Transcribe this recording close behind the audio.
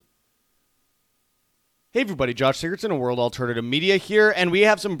Hey everybody, Josh Sigurdsson of World Alternative Media here, and we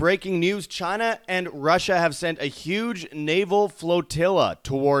have some breaking news. China and Russia have sent a huge naval flotilla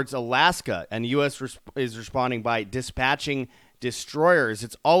towards Alaska, and the U.S. is responding by dispatching destroyers.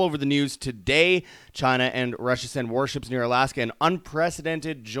 It's all over the news today. China and Russia send warships near Alaska, an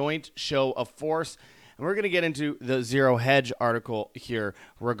unprecedented joint show of force. And we're going to get into the Zero Hedge article here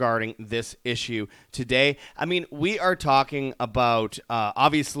regarding this issue today. I mean, we are talking about,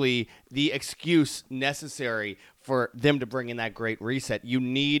 obviously, the excuse necessary for them to bring in that great reset. You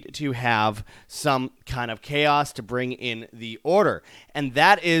need to have some kind of chaos to bring in the order. And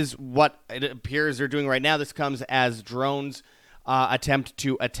that is what it appears they're doing right now. This comes as drones attempt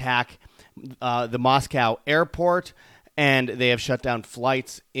to attack the Moscow airport, and they have shut down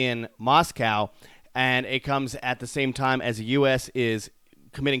flights in Moscow. And it comes at the same time as the U.S. is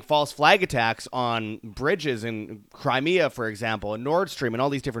committing false flag attacks on bridges in Crimea, for example, and Nord Stream, and all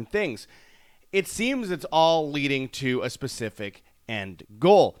these different things. It seems it's all leading to a specific end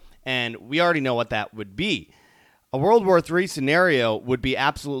goal, and we already know what that would be. A World War III scenario would be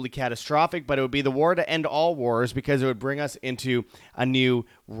absolutely catastrophic, but it would be the war to end all wars because it would bring us into a new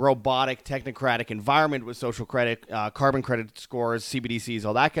robotic, technocratic environment with social credit, carbon credit scores, CBDCs,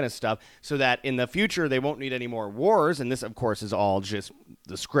 all that kind of stuff, so that in the future they won't need any more wars. And this, of course, is all just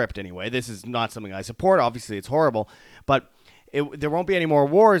the script anyway. This is not something I support. Obviously, it's horrible, but there won't be any more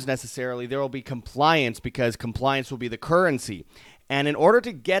wars necessarily. There will be compliance because compliance will be the currency. And in order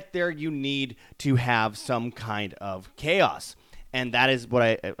to get there, you need to have some kind of chaos. And that is what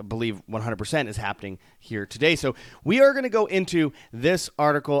I believe 100% is happening here today. So we are going to go into this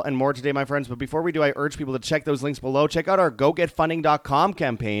article and more today, my friends. But before we do, I urge people to check those links below. Check out our GoGetFunding.com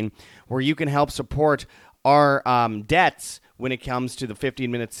campaign where you can help support our debts when it comes to the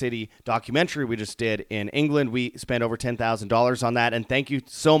 15-Minute City documentary we just did in England. We spent over $10,000 on that, and thank you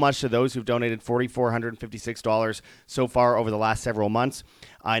so much to those who've donated $4,456 so far over the last several months.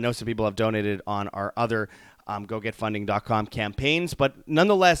 I know some people have donated on our other GoGetFunding.com campaigns, but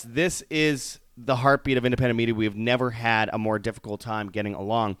nonetheless, this is the heartbeat of independent media. We have never had a more difficult time getting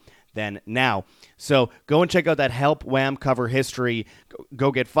along than now. So go and check out that Help Wham Cover History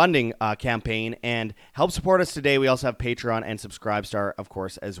Go Get Funding campaign and help support us today. We also have Patreon and Subscribestar, of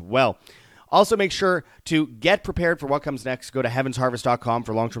course, as well. Also, make sure to get prepared for what comes next. Go to heavensharvest.com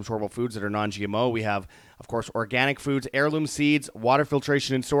for long-term storable foods that are non-GMO. We have, of course, organic foods, heirloom seeds, water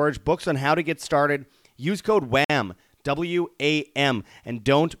filtration and storage, books on how to get started. Use code WHAM, W-A-M, and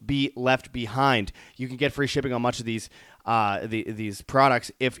don't be left behind. You can get free shipping on much of these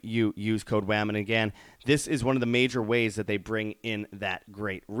products if you use code WHAM. And again, this is one of the major ways that they bring in that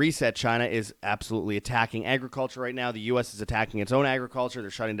great reset. China is absolutely attacking agriculture right now. The U.S. is attacking its own agriculture.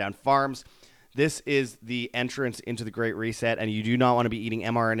 They're shutting down farms. This is the entrance into the Great Reset, and you do not want to be eating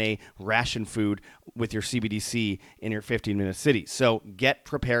mRNA ration food with your CBDC in your 15-minute city. So get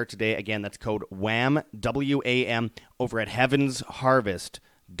prepared today. Again, that's code WHAM, W-A-M, over at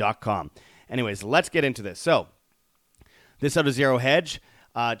heavensharvest.com. Anyways, let's get into this. So this out of Zero Hedge,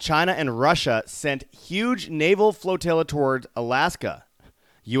 China and Russia sent huge naval flotilla toward Alaska.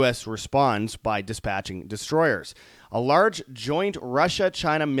 U.S. responds by dispatching destroyers. A large joint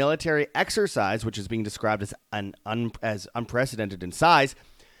Russia-China military exercise, which is being described as as unprecedented in size,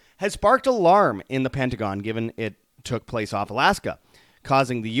 has sparked alarm in the Pentagon, given it took place off Alaska,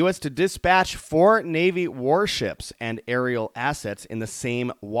 causing the U.S. to dispatch 4 Navy warships and aerial assets in the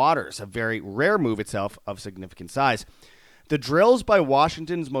same waters, a very rare move itself of significant size. The drills by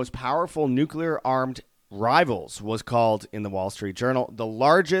Washington's most powerful nuclear-armed rivals was called in the Wall Street Journal the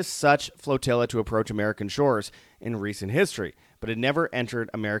largest such flotilla to approach American shores in recent history, but it never entered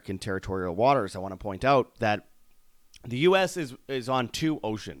American territorial waters. I want to point out that the U.S. is on 2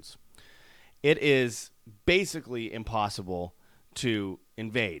 oceans. It is basically impossible to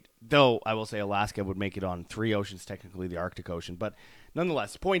invade, though I will say Alaska would make it on 3 oceans, technically the Arctic Ocean. But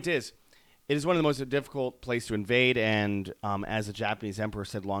nonetheless, the point is, it is one of the most difficult places to invade, and as the Japanese emperor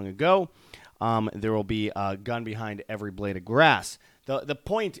said long ago, there will be a gun behind every blade of grass. The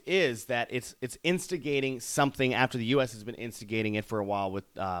point is that it's instigating something after the U.S. has been instigating it for a while with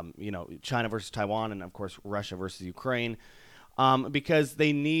China versus Taiwan and, of course, Russia versus Ukraine, because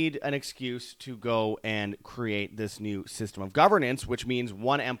they need an excuse to go and create this new system of governance, which means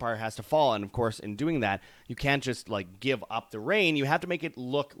one empire has to fall. And, of course, in doing that, you can't just, give up the reign. You have to make it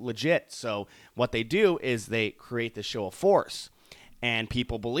look legit. So what they do is they create this show of force. And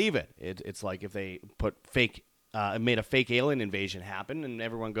people believe it. It's like if they made a fake alien invasion happen, and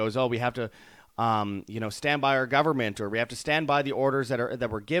everyone goes, "Oh, we have to, stand by our government, or we have to stand by the orders that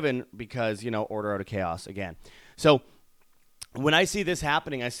were given because order out of chaos again." So when I see this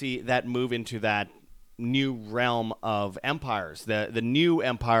happening, I see that move into that new realm of empires. The new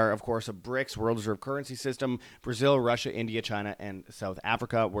empire, of course, of BRICS, World Reserve Currency System, Brazil, Russia, India, China, and South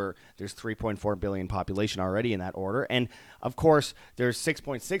Africa, where there's 3.4 billion population already in that order. And, of course, there's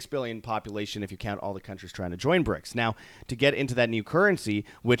 6.6 billion population if you count all the countries trying to join BRICS. Now, to get into that new currency,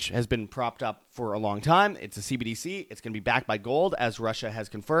 which has been propped up for a long time, it's a CBDC. It's going to be backed by gold, as Russia has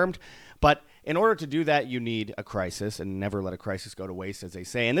confirmed. But in order to do that, you need a crisis, and never let a crisis go to waste, as they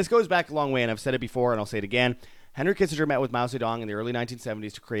say. And this goes back a long way, and I've said it before, and I'll say it again. Henry Kissinger met with Mao Zedong in the early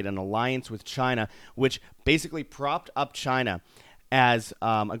 1970s to create an alliance with China, which basically propped up China as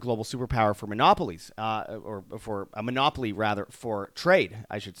a global superpower for monopolies, or for a monopoly, rather, for trade,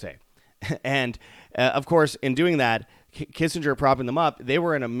 I should say. And, of course, in doing that, Kissinger propping them up, they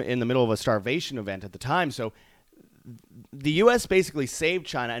were in the middle of a starvation event at the time, so the U.S. basically saved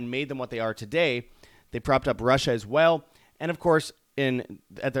China and made them what they are today. They propped up Russia as well. And, of course,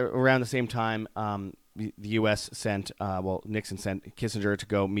 around the same time, the U.S. sent, Nixon sent Kissinger to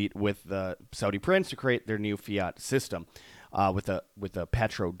go meet with the Saudi prince to create their new fiat system with a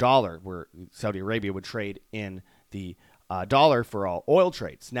petrodollar, where Saudi Arabia would trade in the dollar for all oil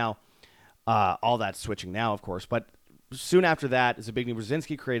trades. Now, all that's switching now, of course. But soon after that, Zbigniew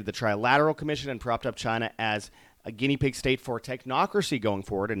Brzezinski created the Trilateral Commission and propped up China as a guinea pig state for technocracy going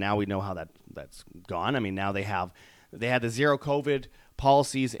forward, and now we know how that's gone. I mean, now they had the zero COVID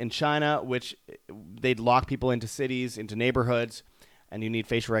policies in China, which they'd lock people into cities, into neighborhoods, and you need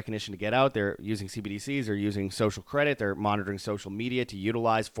facial recognition to get out. They're using CBDCs, they're using social credit, they're monitoring social media to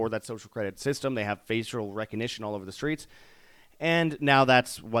utilize for that social credit system. They have facial recognition all over the streets. And now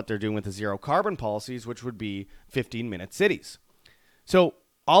that's what they're doing with the zero carbon policies, which would be 15-minute cities. So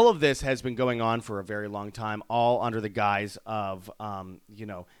all of this has been going on for a very long time, all under the guise of,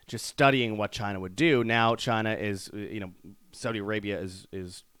 just studying what China would do. Now China is, Saudi Arabia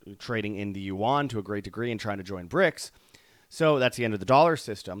is trading in the yuan to a great degree and trying to join BRICS. So that's the end of the dollar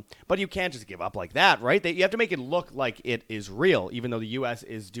system. But you can't just give up like that, right? You have to make it look like it is real, even though the U.S.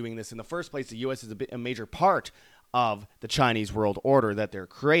 is doing this in the first place. The U.S. is a major part of the Chinese world order that they're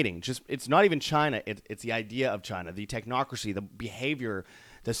creating. It's not even China. It's the idea of China, the technocracy, the behavior,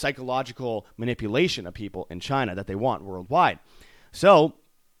 the psychological manipulation of people in China that they want worldwide. So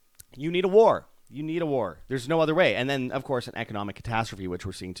you need a war. You need a war. There's no other way. And then, of course, an economic catastrophe, which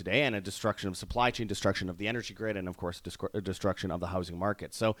we're seeing today, and a destruction of supply chain, destruction of the energy grid, and, of course, destruction of the housing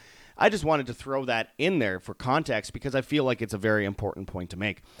market. So I just wanted to throw that in there for context because I feel like it's a very important point to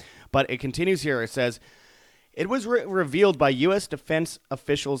make. But it continues here. It says, it was revealed by U.S. defense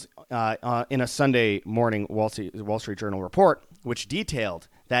officials in a Sunday morning Wall Street Journal report, which detailed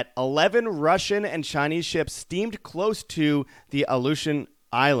that 11 Russian and Chinese ships steamed close to the Aleutian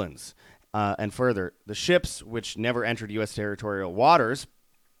Islands. And further, the ships, which never entered U.S. territorial waters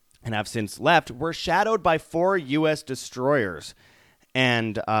and have since left, were shadowed by 4 U.S. destroyers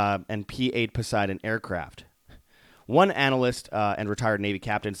and P-8 Poseidon aircraft. One analyst and retired Navy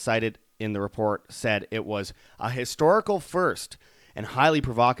captain cited in the report said it was a historical first and highly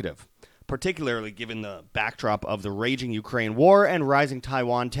provocative, particularly given the backdrop of the raging Ukraine war and rising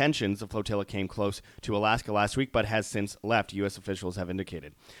Taiwan tensions. The flotilla came close to Alaska last week, but has since left, U.S. officials have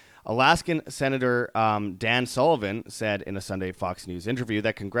indicated. Alaskan Senator Dan Sullivan said in a Sunday Fox News interview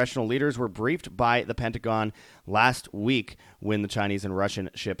that congressional leaders were briefed by the Pentagon last week when the Chinese and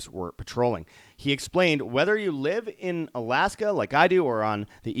Russian ships were patrolling. He explained, whether you live in Alaska like I do or on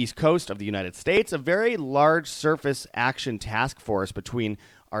the east coast of the United States, a very large surface action task force between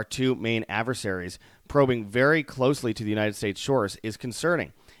our two main adversaries probing very closely to the United States shores is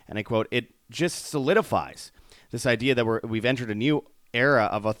concerning. And I quote, it just solidifies this idea that we've entered a new era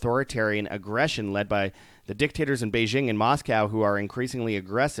of authoritarian aggression led by the dictators in Beijing and Moscow who are increasingly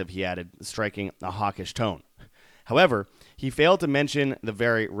aggressive, he added, striking a hawkish tone. However, he failed to mention the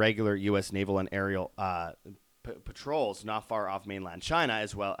very regular U.S. naval and aerial patrols not far off mainland China,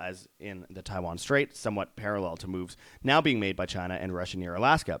 as well as in the Taiwan Strait, somewhat parallel to moves now being made by China and Russia near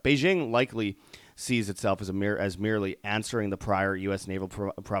Alaska. Beijing likely sees itself as merely answering the prior U.S. naval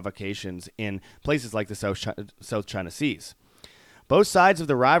provocations in places like the South China Seas. Both sides of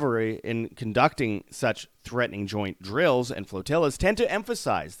the rivalry in conducting such threatening joint drills and flotillas tend to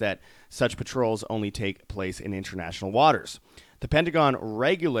emphasize that such patrols only take place in international waters. The Pentagon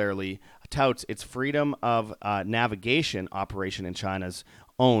regularly touts its freedom of navigation operation in China's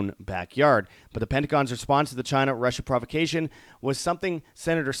own backyard. But the Pentagon's response to the China-Russia provocation was something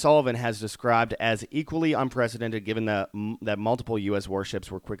Senator Sullivan has described as equally unprecedented, given that multiple U.S.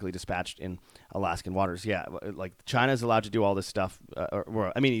 warships were quickly dispatched in Alaskan waters. Yeah, like China is allowed to do all this stuff.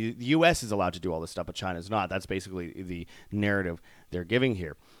 The U.S. is allowed to do all this stuff, but China is not. That's basically the narrative they're giving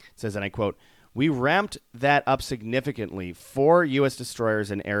here. It says, and I quote, We ramped that up significantly for U.S.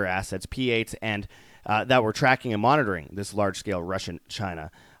 destroyers and air assets, P-8s, and that were tracking and monitoring this large-scale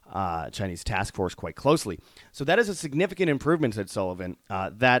Chinese task force quite closely. So that is a significant improvement, said Sullivan.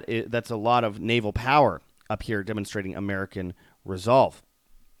 That's a lot of naval power up here demonstrating American resolve.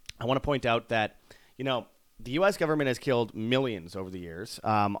 I want to point out that, the U.S. government has killed millions over the years,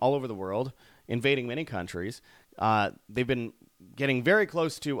 all over the world, invading many countries. They've been getting very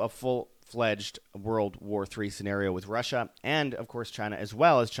close to a full-fledged World War III scenario with Russia and, of course, China as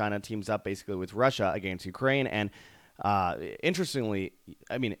well, as China teams up basically with Russia against Ukraine. And interestingly,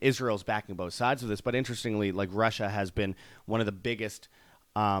 Israel's backing both sides of this, but interestingly, Russia has been one of the biggest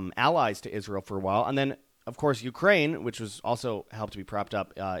allies to Israel for a while. And then, of course, Ukraine, which was also helped to be propped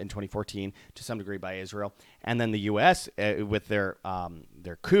up in 2014 to some degree by Israel, and then the U.S. With their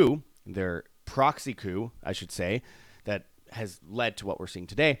coup, their proxy coup, I should say, that has led to what we're seeing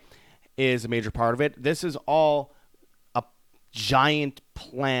today, is a major part of it. This is all a giant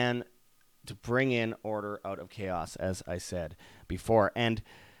plan to bring in order out of chaos, as I said before. And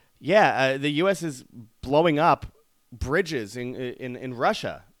the U.S. is blowing up bridges in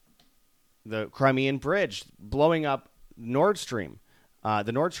Russia. The Crimean Bridge, blowing up Nord Stream,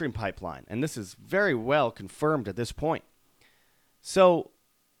 the Nord Stream pipeline. And this is very well confirmed at this point. So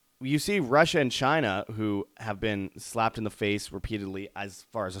you see Russia and China, who have been slapped in the face repeatedly as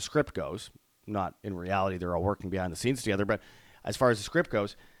far as the script goes. Not in reality, they're all working behind the scenes together, but as far as the script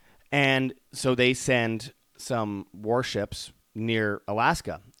goes. And so they send some warships near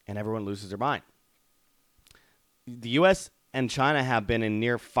Alaska, and everyone loses their mind. The U.S. and China have been in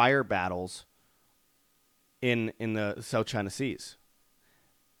near fire battles in the South China Seas.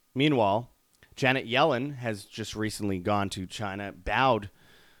 Meanwhile, Janet Yellen has just recently gone to China, bowed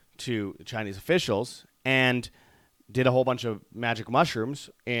to Chinese officials, and did a whole bunch of magic mushrooms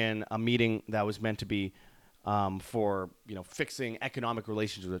in a meeting that was meant to be for fixing economic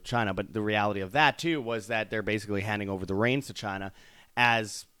relations with China. But the reality of that, too, was that they're basically handing over the reins to China.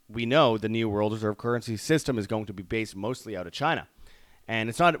 As we know, the new world reserve currency system is going to be based mostly out of China. And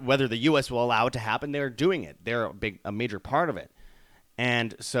it's not whether the U.S. will allow it to happen. They're doing it. They're a major part of it.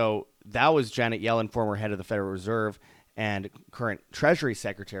 And so that was Janet Yellen, former head of the Federal Reserve and current Treasury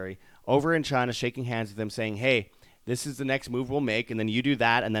Secretary, over in China, shaking hands with them, saying, hey, this is the next move we'll make, and then you do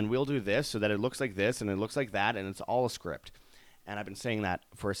that, and then we'll do this so that it looks like this, and it looks like that, and it's all a script. And I've been saying that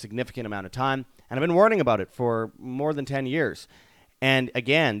for a significant amount of time, and I've been warning about it for more than 10 years. And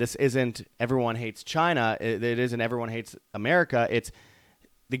again, this isn't everyone hates China. It isn't everyone hates America. It's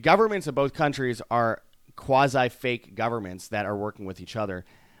the governments of both countries are quasi-fake governments that are working with each other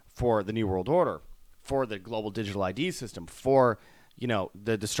for the New World Order, for the global digital ID system, for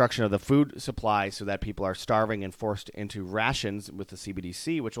the destruction of the food supply so that people are starving and forced into rations with the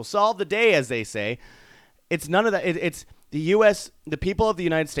CBDC, which will solve the day, as they say. It's none of that. It's the U.S., the people of the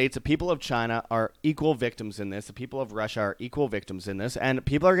United States, the people of China are equal victims in this. The people of Russia are equal victims in this, and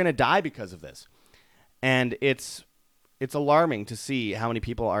people are going to die because of this. And it's alarming to see how many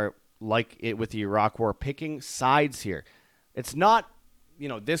people are like it with the Iraq War, picking sides here. It's not,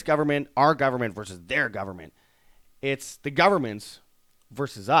 this government, our government versus their government. It's the governments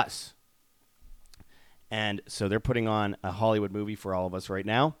versus us. And so they're putting on a Hollywood movie for all of us right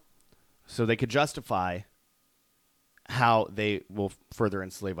now so they could justify how they will further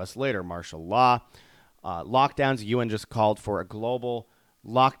enslave us later. Martial law, lockdowns. The UN just called for a global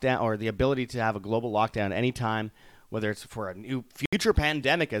lockdown, or the ability to have a global lockdown anytime, whether it's for a new future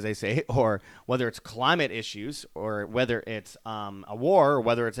pandemic, as they say, or whether it's climate issues, or whether it's a war, or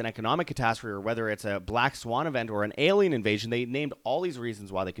whether it's an economic catastrophe, or whether it's a black swan event or an alien invasion. They named all these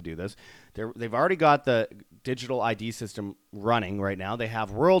reasons why they could do this. They've already got the digital ID system running right now. They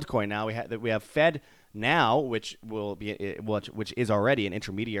have WorldCoin now. We have Fed now, which is already an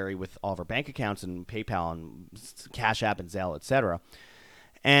intermediary with all of our bank accounts and PayPal and Cash App and Zelle, etc.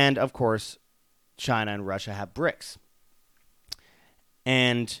 And of course, China and Russia have BRICS.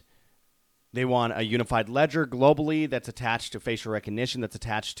 And they want a unified ledger globally that's attached to facial recognition, that's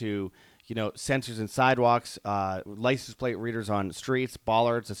attached to, sensors in sidewalks, license plate readers on streets,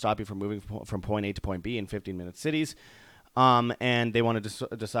 bollards to stop you from moving from point A to point B in 15-minute cities. And they want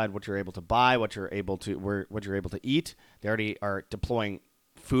to decide what you're able to buy, what you're able to eat. They already are deploying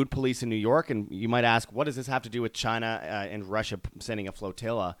food police in New York. And you might ask, what does this have to do with China and Russia sending a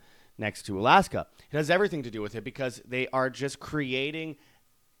flotilla next to Alaska? It has everything to do with it, because they are just creating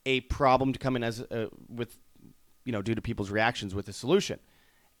a problem to come in as due to people's reactions with a solution.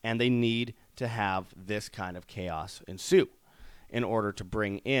 And they need to have this kind of chaos ensue in order to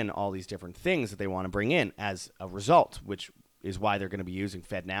bring in all these different things that they want to bring in as a result, which is why they're going to be using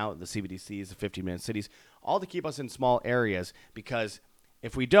FedNow, the CBDCs, the 15-minute cities, all to keep us in small areas, because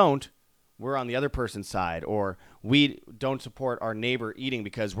if we don't, we're on the other person's side, or we don't support our neighbor eating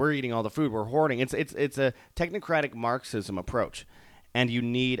because we're eating all the food, we're hoarding. It's a technocratic Marxism approach, and you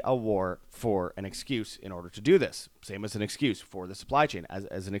need a war for an excuse in order to do this. Same as an excuse for the supply chain,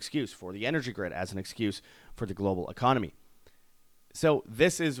 as an excuse for the energy grid, as an excuse for the global economy. So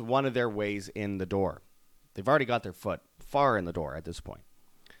this is one of their ways in the door. They've already got their foot far in the door at this point.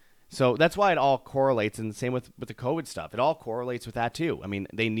 So that's why it all correlates, and the same with the COVID stuff. It all correlates with that too. I mean,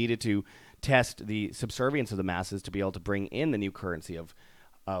 they needed to test the subservience of the masses to be able to bring in the new currency of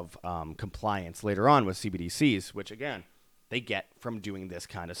compliance later on with CBDCs, which, again, they get from doing this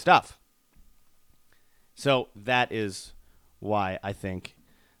kind of stuff. So that is why I think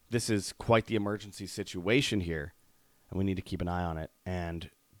this is quite the emergency situation here, and we need to keep an eye on it and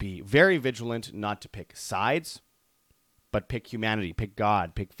be very vigilant not to pick sides, but pick humanity, pick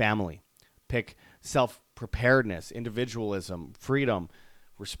God, pick family, pick self-preparedness, individualism, freedom,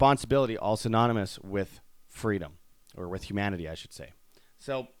 responsibility, all synonymous with freedom, or with humanity, I should say.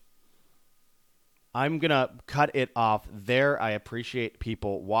 So I'm going to cut it off there. I appreciate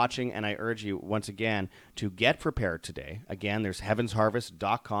people watching, and I urge you once again to get prepared today. Again, there's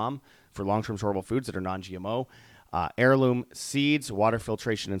heavensharvest.com for long-term storable foods that are non-GMO. Heirloom seeds, water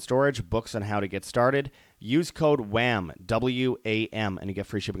filtration and storage, books on how to get started. Use code WAM, W-A-M, and you get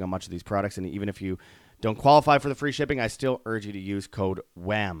free shipping on much of these products. And even if you don't qualify for the free shipping, I still urge you to use code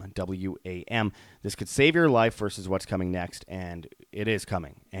WAM, W-A-M. This could save your life versus what's coming next, and it is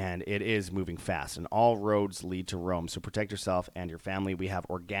coming, and it is moving fast, and all roads lead to Rome. So protect yourself and your family. We have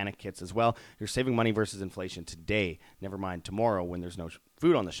organic kits as well. You're saving money versus inflation today, never mind tomorrow when there's no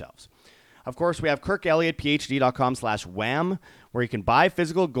food on the shelves. Of course, we have KirkElliottPhD.com/wham, where you can buy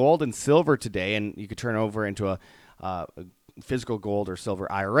physical gold and silver today, and you could turn over into a physical gold or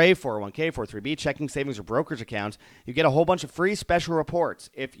silver IRA, 401k, 403b, checking, savings, or brokerage accounts. You get a whole bunch of free special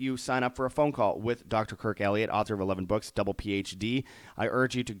reports if you sign up for a phone call with Dr. Kirk Elliott, author of 11 books, double PhD. I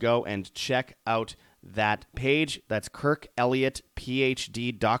urge you to go and check out that page. That's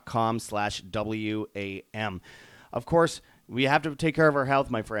KirkElliottPhD.com/WAM. Of course, we have to take care of our health,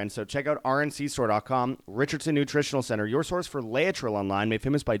 my friends, so check out rncstore.com. Richardson Nutritional Center, your source for Laetrile online, made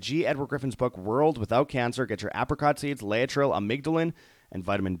famous by G. Edward Griffin's book, World Without Cancer. Get your apricot seeds, Laetrile, amygdalin, and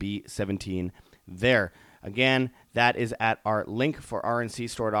vitamin B17 there. Again, that is at our link for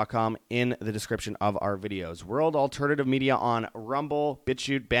rncstore.com in the description of our videos. World Alternative Media on Rumble,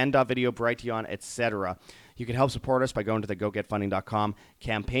 BitChute, Band.video, Brighteon, etc. You can help support us by going to the gogetfunding.com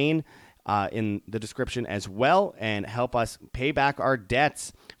campaign in the description as well, and help us pay back our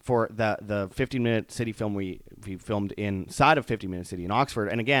debts for the 15-minute city film we filmed inside of 15-minute city in Oxford.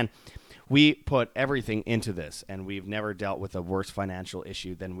 And again, we put everything into this, and we've never dealt with a worse financial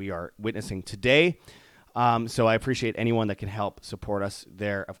issue than we are witnessing today. So I appreciate anyone that can help support us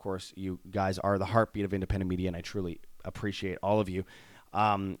there. Of course, you guys are the heartbeat of independent media, and I truly appreciate all of you.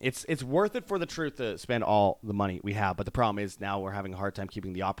 It's worth it for the truth to spend all the money we have, but the problem is now we're having a hard time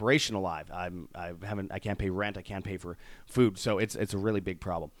keeping the operation alive. I can't pay rent, I can't pay for food, so it's a really big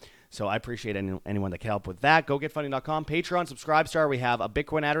problem. So I appreciate anyone that can help with that. GoGetFunding.com, Patreon, Subscribestar. We have a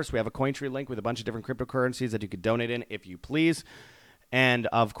Bitcoin address. We have a Cointree link with a bunch of different cryptocurrencies that you could donate in if you please. And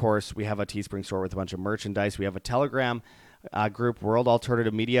of course, we have a Teespring store with a bunch of merchandise. We have a Telegram group, World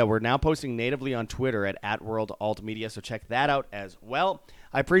Alternative Media. We're now posting natively on Twitter at World Alt Media, so check that out as well.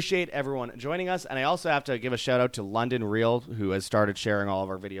 I appreciate everyone joining us, and I also have to give a shout out to London Real, who has started sharing all of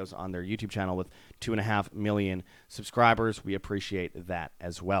our videos on their YouTube channel with 2.5 million subscribers. We appreciate that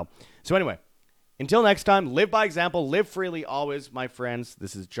as well. So anyway, until next time, live by example, live freely always, my friends.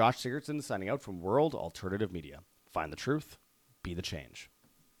 This is Josh Sigurdsson signing out from World Alternative Media. Find the truth, be the change.